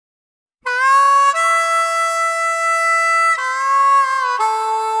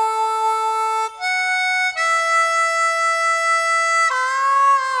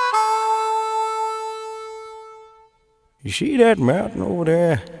You see that mountain over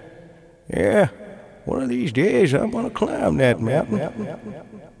there? Yeah, one of these days I'm gonna climb that mountain.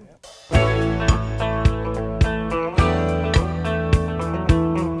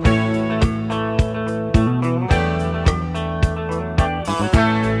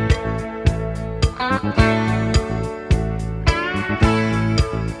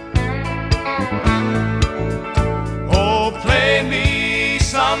 Oh, play me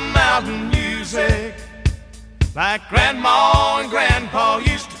some mountain music like Grandma and Grandpa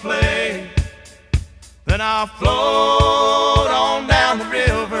used to play. Then I'll float on down the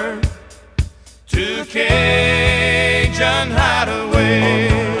river to Cajun Hideaway.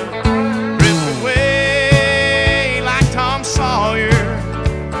 Drift away like Tom Sawyer,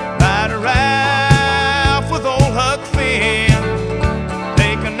 ride a raft with old Huck Finn,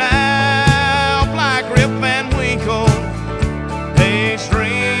 take a nap like Rip Van Winkle,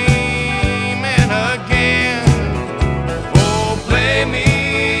 daydreaming again. Oh, play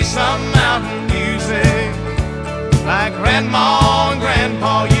me some mountain music like Grandma and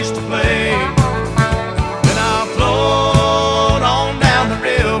Grandpa used to play. Then I'll float on down the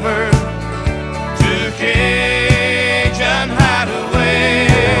river to Cajun Hideaway.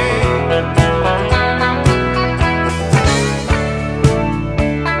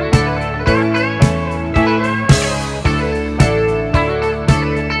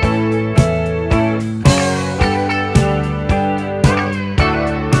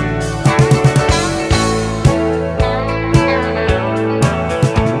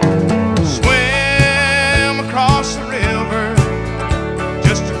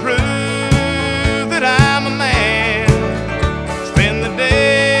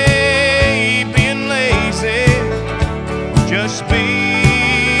 Just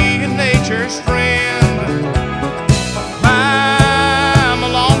being nature's friend. Climb a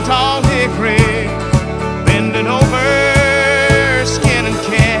long tall hickory, bending over, skinning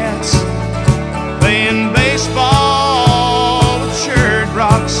cats, playing baseball with shirt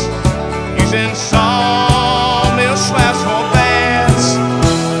rocks, using sawmill slaps for bats.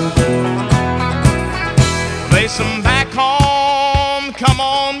 Play some back home, come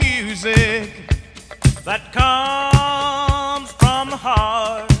on music that comes from the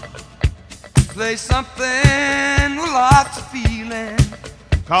heart. Play something with lots of feeling,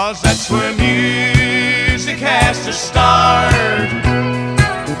 'cause that's where music has to start.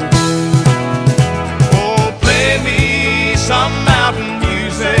 Oh, play me some mountain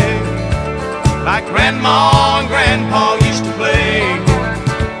music like Grandma and Grandpa used to play.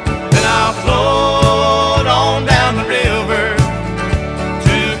 Then I'll float on down the river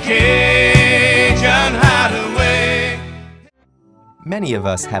to Cajun Hideaway. Many of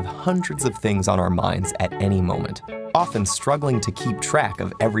us have hundreds of things on our minds at any moment, often struggling to keep track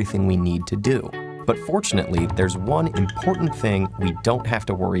of everything we need to do. But fortunately, there's one important thing we don't have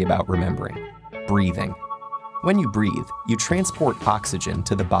to worry about remembering: breathing. When you breathe, you transport oxygen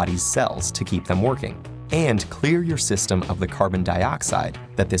to the body's cells to keep them working, and clear your system of the carbon dioxide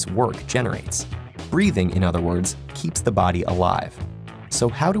that this work generates. Breathing, in other words, keeps the body alive. So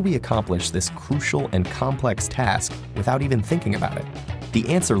how do we accomplish this crucial and complex task without even thinking about it? The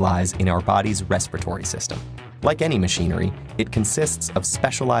answer lies in our body's respiratory system. Like any machinery, it consists of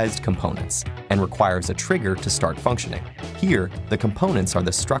specialized components and requires a trigger to start functioning. Here, the components are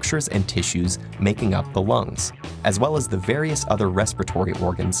the structures and tissues making up the lungs, as well as the various other respiratory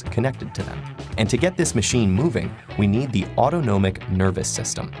organs connected to them. And to get this machine moving, we need the autonomic nervous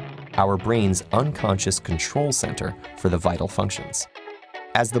system, our brain's unconscious control center for the vital functions.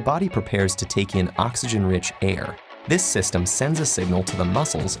 As the body prepares to take in oxygen-rich air, this system sends a signal to the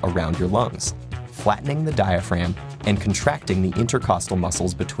muscles around your lungs, flattening the diaphragm and contracting the intercostal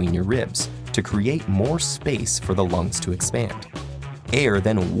muscles between your ribs to create more space for the lungs to expand. Air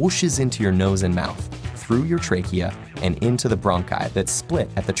then whooshes into your nose and mouth, through your trachea and into the bronchi that split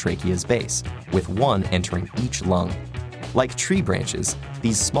at the trachea's base, with one entering each lung. Like tree branches,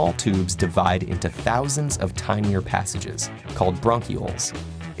 these small tubes divide into thousands of tinier passages, called bronchioles.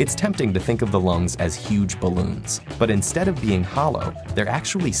 It's tempting to think of the lungs as huge balloons, but instead of being hollow, they're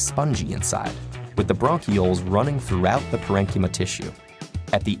actually spongy inside, with the bronchioles running throughout the parenchyma tissue.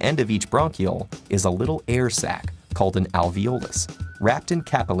 At the end of each bronchiole is a little air sac called an alveolus, wrapped in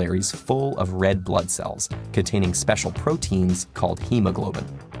capillaries full of red blood cells containing special proteins called hemoglobin.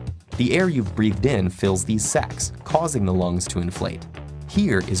 The air you've breathed in fills these sacs, causing the lungs to inflate.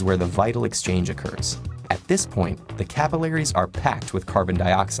 Here is where the vital exchange occurs. At this point, the capillaries are packed with carbon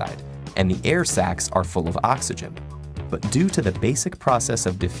dioxide, and the air sacs are full of oxygen. But due to the basic process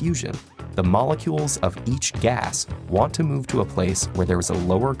of diffusion, the molecules of each gas want to move to a place where there is a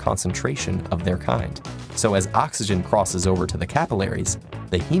lower concentration of their kind. So as oxygen crosses over to the capillaries,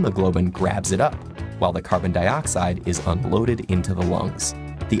 the hemoglobin grabs it up, while the carbon dioxide is unloaded into the lungs.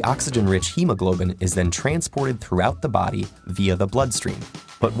 The oxygen-rich hemoglobin is then transported throughout the body via the bloodstream.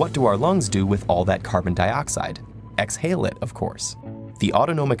 But what do our lungs do with all that carbon dioxide? Exhale it, of course. The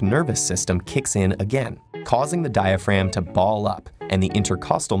autonomic nervous system kicks in again, causing the diaphragm to ball up and the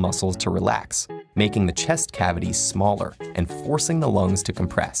intercostal muscles to relax, making the chest cavity smaller and forcing the lungs to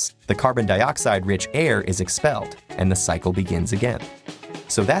compress. The carbon dioxide-rich air is expelled, and the cycle begins again.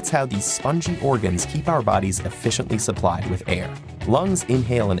 So that's how these spongy organs keep our bodies efficiently supplied with air. Lungs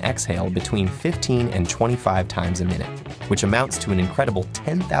inhale and exhale between 15 and 25 times a minute, which amounts to an incredible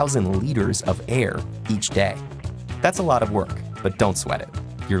 10,000 liters of air each day. That's a lot of work, but don't sweat it.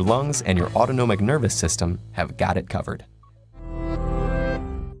 Your lungs and your autonomic nervous system have got it covered.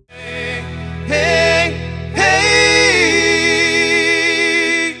 Hey, hey.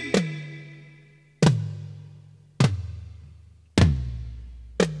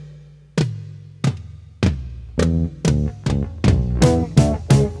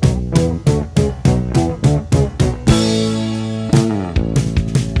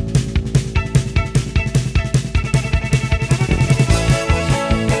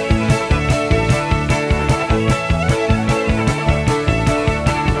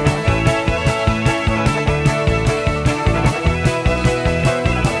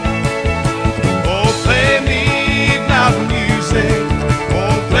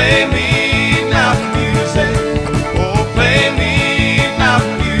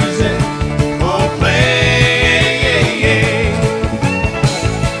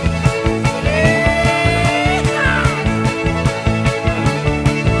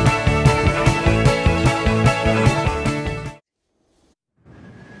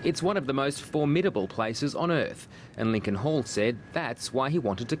 It's one of the most formidable places on Earth, and Lincoln Hall said that's why he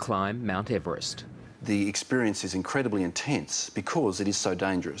wanted to climb Mount Everest. The experience is incredibly intense because it is so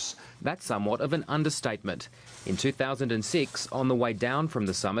dangerous. That's somewhat of an understatement. In 2006, on the way down from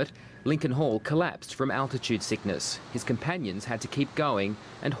the summit, Lincoln Hall collapsed from altitude sickness. His companions had to keep going,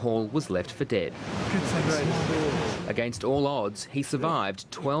 and Hall was left for dead. Against all odds, he survived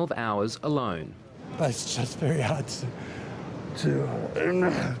 12 hours alone. But it's just very hard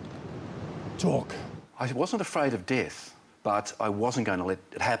to talk. I wasn't afraid of death, but I wasn't going to let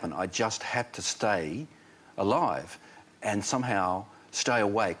it happen. I just had to stay alive and somehow stay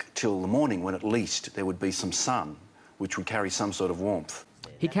awake till the morning when at least there would be some sun, which would carry some sort of warmth.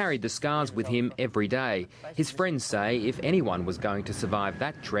 He carried the scars with him every day. His friends say if anyone was going to survive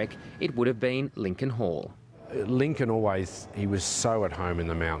that trek, it would have been Lincoln Hall. Lincoln he was so at home in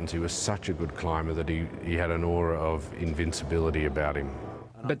the mountains. He was such a good climber that he had an aura of invincibility about him.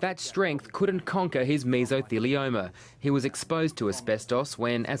 But that strength couldn't conquer his mesothelioma. He was exposed to asbestos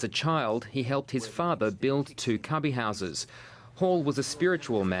when, as a child, he helped his father build 2 cubby houses. Hall was a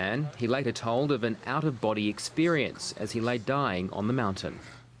spiritual man. He later told of an out-of-body experience as he lay dying on the mountain.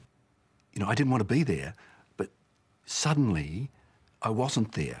 You know, I didn't want to be there, but suddenly I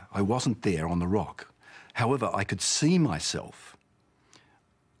wasn't there. I wasn't there on the rock. However, I could see myself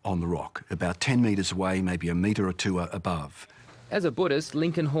on the rock, about 10 metres away, maybe a metre or 2 above. As a Buddhist,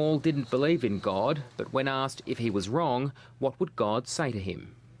 Lincoln Hall didn't believe in God, but when asked if he was wrong, what would God say to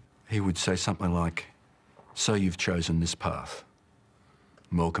him? He would say something like, "So you've chosen this path.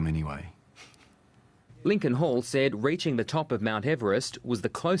 Welcome anyway." Lincoln Hall said reaching the top of Mount Everest was the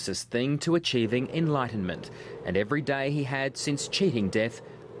closest thing to achieving enlightenment, and every day he had since cheating death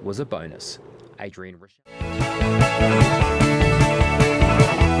was a bonus. Adrian Rochelle.